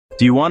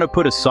Do you want to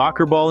put a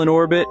soccer ball in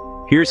orbit?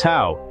 Here's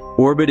how.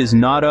 Orbit is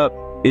not up,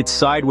 it's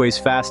sideways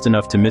fast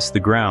enough to miss the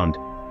ground.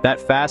 That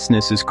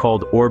fastness is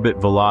called orbit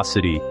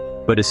velocity,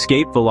 but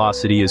escape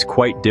velocity is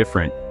quite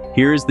different.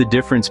 Here is the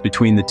difference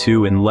between the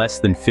two in less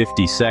than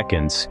 50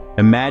 seconds.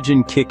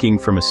 Imagine kicking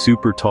from a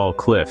super tall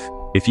cliff.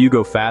 If you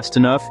go fast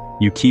enough,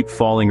 you keep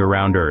falling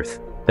around Earth.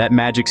 That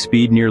magic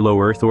speed near low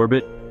Earth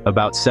orbit?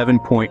 About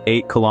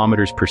 7.8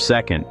 kilometers per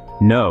second.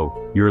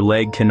 No, your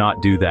leg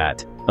cannot do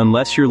that.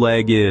 Unless your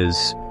leg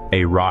is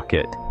a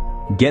rocket.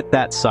 Get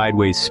that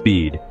sideways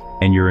speed,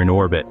 and you're in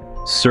orbit,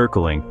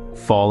 circling,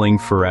 falling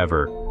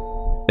forever.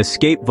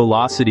 Escape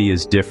velocity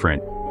is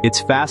different.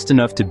 It's fast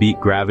enough to beat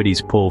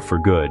gravity's pull for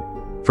good.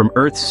 From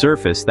Earth's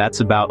surface, that's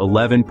about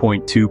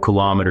 11.2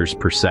 kilometers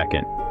per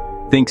second.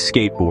 Think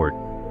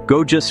skateboard.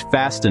 Go just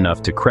fast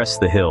enough to crest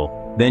the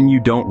hill, then you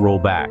don't roll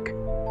back.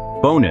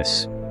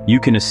 Bonus, you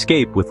can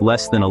escape with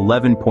less than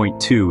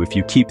 11.2 if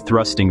you keep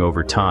thrusting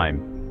over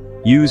time.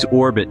 Use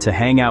orbit to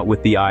hang out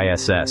with the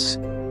ISS.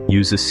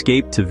 Use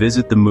escape to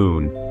visit the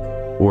moon,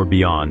 or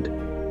beyond.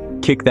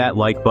 Kick that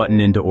like button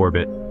into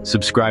orbit.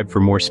 Subscribe for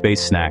more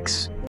space snacks.